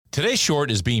Today's short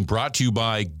is being brought to you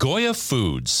by Goya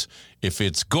Foods. If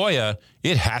it's Goya,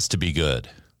 it has to be good.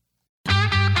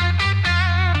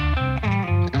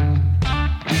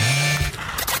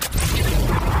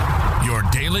 Your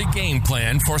daily game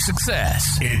plan for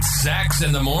success. It's Sachs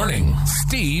in the Morning.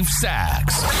 Steve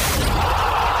Sachs.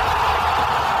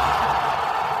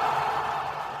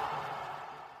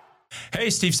 Hey,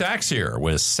 Steve Sachs here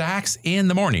with Sachs in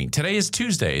the Morning. Today is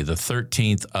Tuesday, the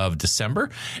 13th of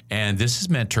December, and this is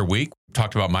Mentor Week.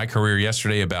 Talked about my career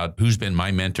yesterday, about who's been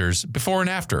my mentors before and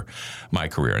after my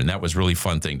career. And that was a really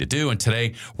fun thing to do. And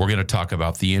today we're going to talk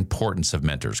about the importance of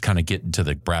mentors, kind of get into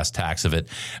the brass tacks of it.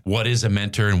 What is a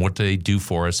mentor and what do they do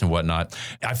for us and whatnot?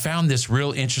 I found this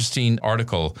real interesting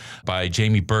article by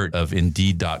Jamie Burt of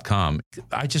Indeed.com.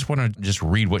 I just want to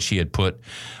read what she had put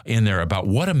in there about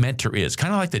what a mentor is,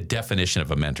 kind of like the definition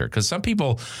of a mentor. Because some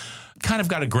people kind of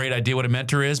got a great idea what a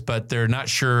mentor is, but they're not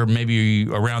sure maybe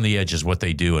around the edges what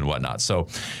they do and whatnot. So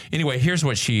anyway, here's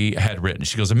what she had written.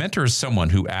 She goes, a mentor is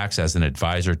someone who acts as an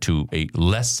advisor to a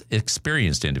less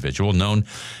experienced individual known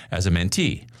as a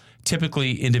mentee.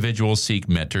 Typically, individuals seek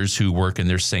mentors who work in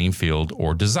their same field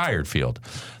or desired field.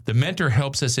 The mentor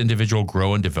helps this individual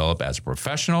grow and develop as a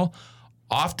professional,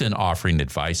 often offering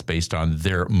advice based on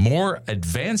their more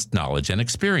advanced knowledge and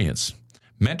experience.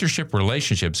 Mentorship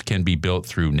relationships can be built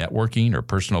through networking or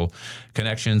personal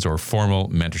connections or formal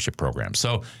mentorship programs.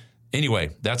 So anyway,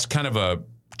 that's kind of a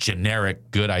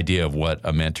generic good idea of what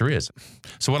a mentor is.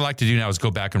 So what I'd like to do now is go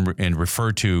back and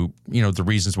refer to, the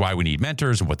reasons why we need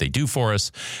mentors and what they do for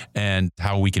us and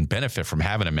how we can benefit from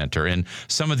having a mentor. And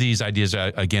some of these ideas,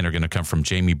 again, are going to come from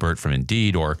Jamie Burt from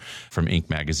Indeed or from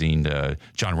Inc. magazine.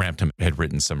 John Rampton had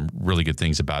written some really good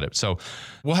things about it. So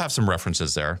we'll have some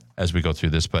references there as we go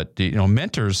through this. But,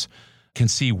 mentors can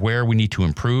see where we need to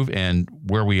improve and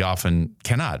where we often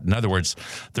cannot. In other words,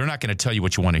 they're not going to tell you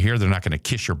what you want to hear. They're not going to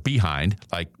kiss your behind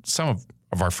like some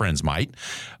of our friends might.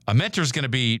 A mentor is going to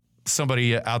be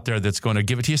somebody out there that's going to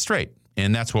give it to you straight.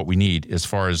 And that's what we need as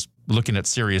far as looking at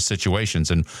serious situations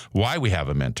and why we have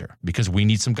a mentor, because we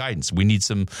need some guidance. We need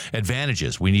some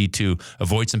advantages. We need to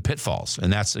avoid some pitfalls.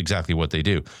 And that's exactly what they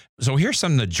do. So here's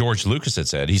something that George Lucas had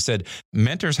said. He said,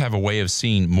 mentors have a way of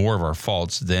seeing more of our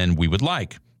faults than we would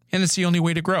like. And it's the only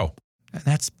way to grow. And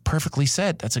that's perfectly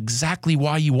said. That's exactly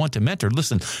why you want to mentor.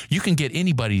 Listen, you can get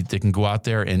anybody that can go out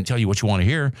there and tell you what you want to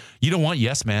hear. You don't want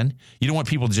yes men. You don't want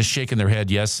people just shaking their head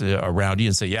yes around you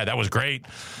and say, yeah, that was great.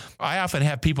 I often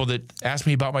have people that ask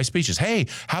me about my speeches. Hey,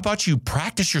 how about you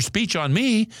practice your speech on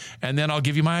me and then I'll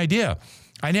give you my idea.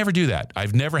 I never do that.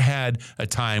 I've never had a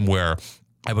time where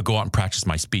I would go out and practice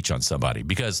my speech on somebody,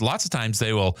 because lots of times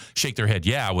they will shake their head,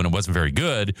 yeah, when it wasn't very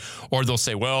good, or they'll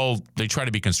say, well, they try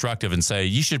to be constructive and say,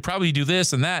 you should probably do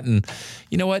this and that. And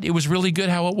you know what? It was really good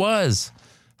how it was.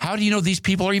 How do you know these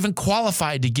people are even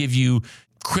qualified to give you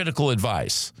critical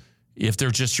advice if they're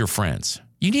just your friends?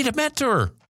 You need a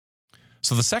mentor.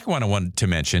 So the second one I wanted to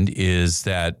mention is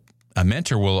that a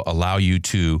mentor will allow you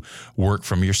to work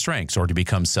from your strengths or to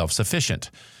become self-sufficient.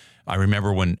 I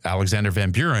remember when Alexander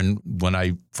Van Buren, when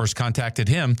I first contacted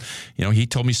him, he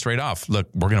told me straight off, look,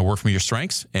 we're going to work from your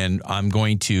strengths and I'm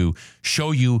going to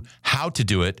show you how to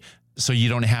do it so you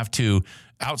don't have to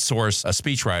outsource a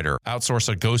speechwriter, outsource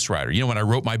a ghostwriter. When I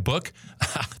wrote my book,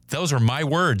 those are my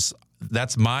words.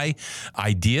 That's my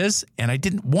ideas. And I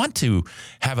didn't want to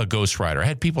have a ghostwriter. I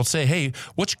had people say, hey,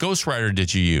 which ghostwriter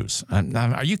did you use?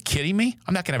 Are you kidding me?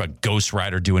 I'm not going to have a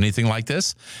ghostwriter do anything like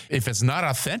this. If it's not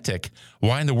authentic,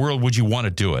 why in the world would you want to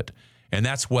do it? And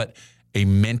that's what a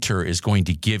mentor is going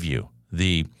to give you,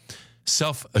 the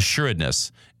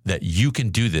self-assuredness that you can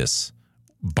do this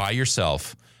by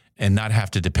yourself and not have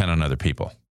to depend on other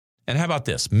people. And how about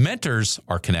this? Mentors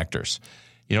are connectors.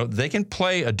 They can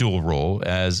play a dual role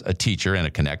as a teacher and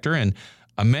a connector, and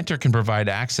a mentor can provide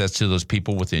access to those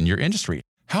people within your industry.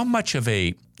 How much of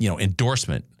a,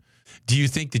 endorsement do you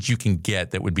think that you can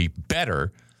get that would be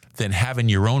better than having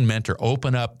your own mentor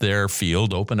open up their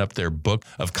field, open up their book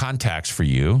of contacts for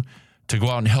you to go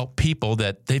out and help people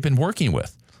that they've been working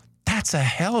with? That's a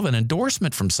hell of an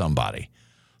endorsement from somebody.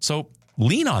 So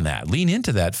lean on that. Lean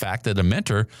into that fact that a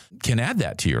mentor can add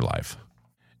that to your life.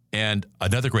 And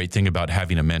another great thing about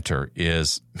having a mentor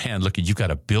is, look, you've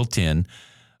got a built-in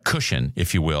cushion,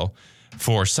 if you will,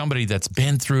 for somebody that's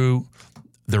been through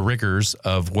the rigors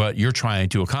of what you're trying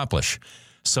to accomplish.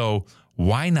 So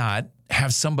why not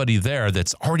have somebody there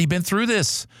that's already been through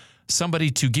this,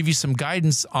 somebody to give you some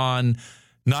guidance on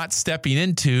not stepping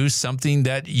into something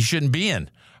that you shouldn't be in,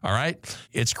 all right?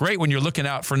 It's great when you're looking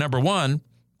out for number one,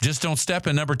 just don't step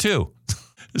in number two.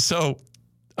 So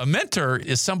A mentor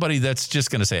is somebody that's just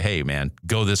going to say, hey, man,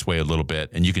 go this way a little bit,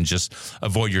 and you can just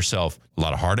avoid yourself a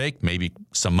lot of heartache, maybe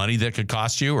some money that could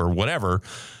cost you or whatever.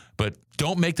 But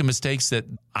don't make the mistakes that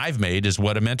I've made, is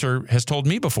what a mentor has told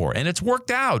me before. And it's worked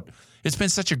out. It's been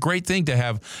such a great thing to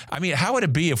have. I mean, how would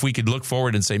it be if we could look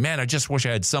forward and say, man, I just wish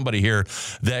I had somebody here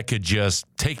that could just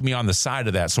take me on the side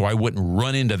of that so I wouldn't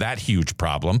run into that huge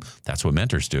problem. That's what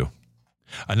mentors do.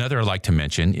 Another I'd like to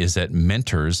mention is that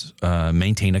mentors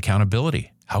maintain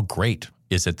accountability. How great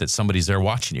is it that somebody's there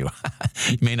watching you?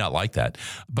 You may not like that,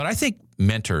 but I think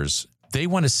mentors, they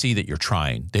want to see that you're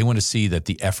trying. They want to see that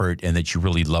the effort and that you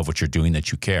really love what you're doing,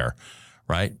 that you care,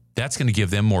 right? That's going to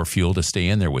give them more fuel to stay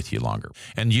in there with you longer.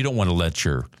 And you don't want to let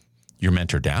your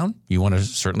mentor down. You want to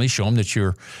certainly show them that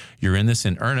you're in this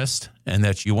in earnest and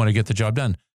that you want to get the job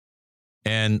done.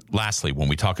 And lastly, when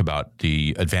we talk about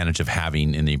the advantage of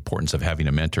having and the importance of having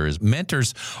a mentor, is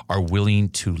mentors are willing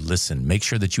to listen. Make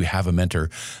sure that you have a mentor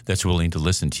that's willing to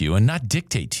listen to you and not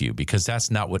dictate to you, because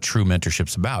that's not what true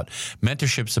mentorship's about.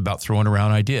 Mentorship's about throwing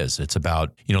around ideas. It's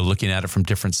about, looking at it from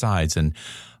different sides. And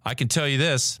I can tell you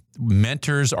this,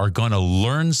 mentors are going to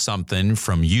learn something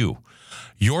from you.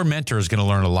 Your mentor is going to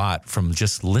learn a lot from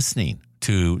just listening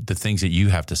to the things that you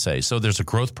have to say. So there's a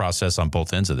growth process on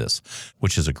both ends of this,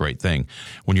 which is a great thing.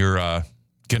 When you're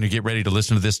going to get ready to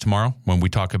listen to this tomorrow, when we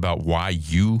talk about why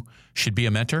you should be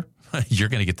a mentor, you're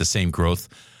going to get the same growth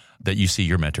that you see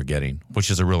your mentor getting, which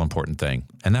is a real important thing.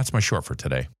 And that's my short for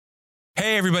today.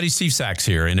 Hey, everybody, Steve Sachs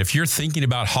here. And if you're thinking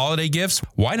about holiday gifts,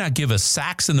 why not give a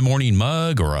Sachs in the Morning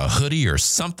mug or a hoodie or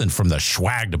something from the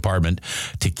swag department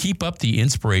to keep up the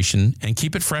inspiration and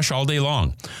keep it fresh all day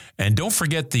long? And don't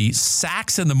forget the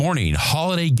Sachs in the Morning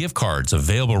holiday gift cards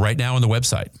available right now on the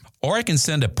website. Or I can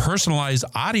send a personalized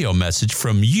audio message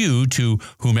from you to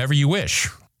whomever you wish.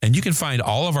 And you can find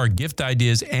all of our gift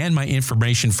ideas and my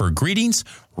information for greetings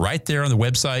right there on the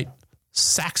website,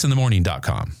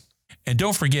 sachsinthemorning.com. And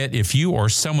don't forget, if you or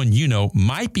someone you know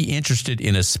might be interested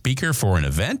in a speaker for an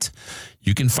event,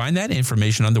 you can find that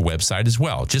information on the website as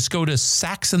well. Just go to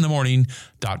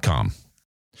sachsinthemorning.com.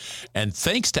 And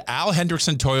thanks to Al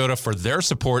Hendrickson Toyota for their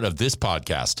support of this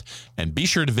podcast. And be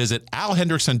sure to visit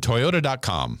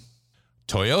alhendricksontoyota.com.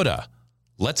 Toyota,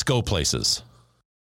 let's go places.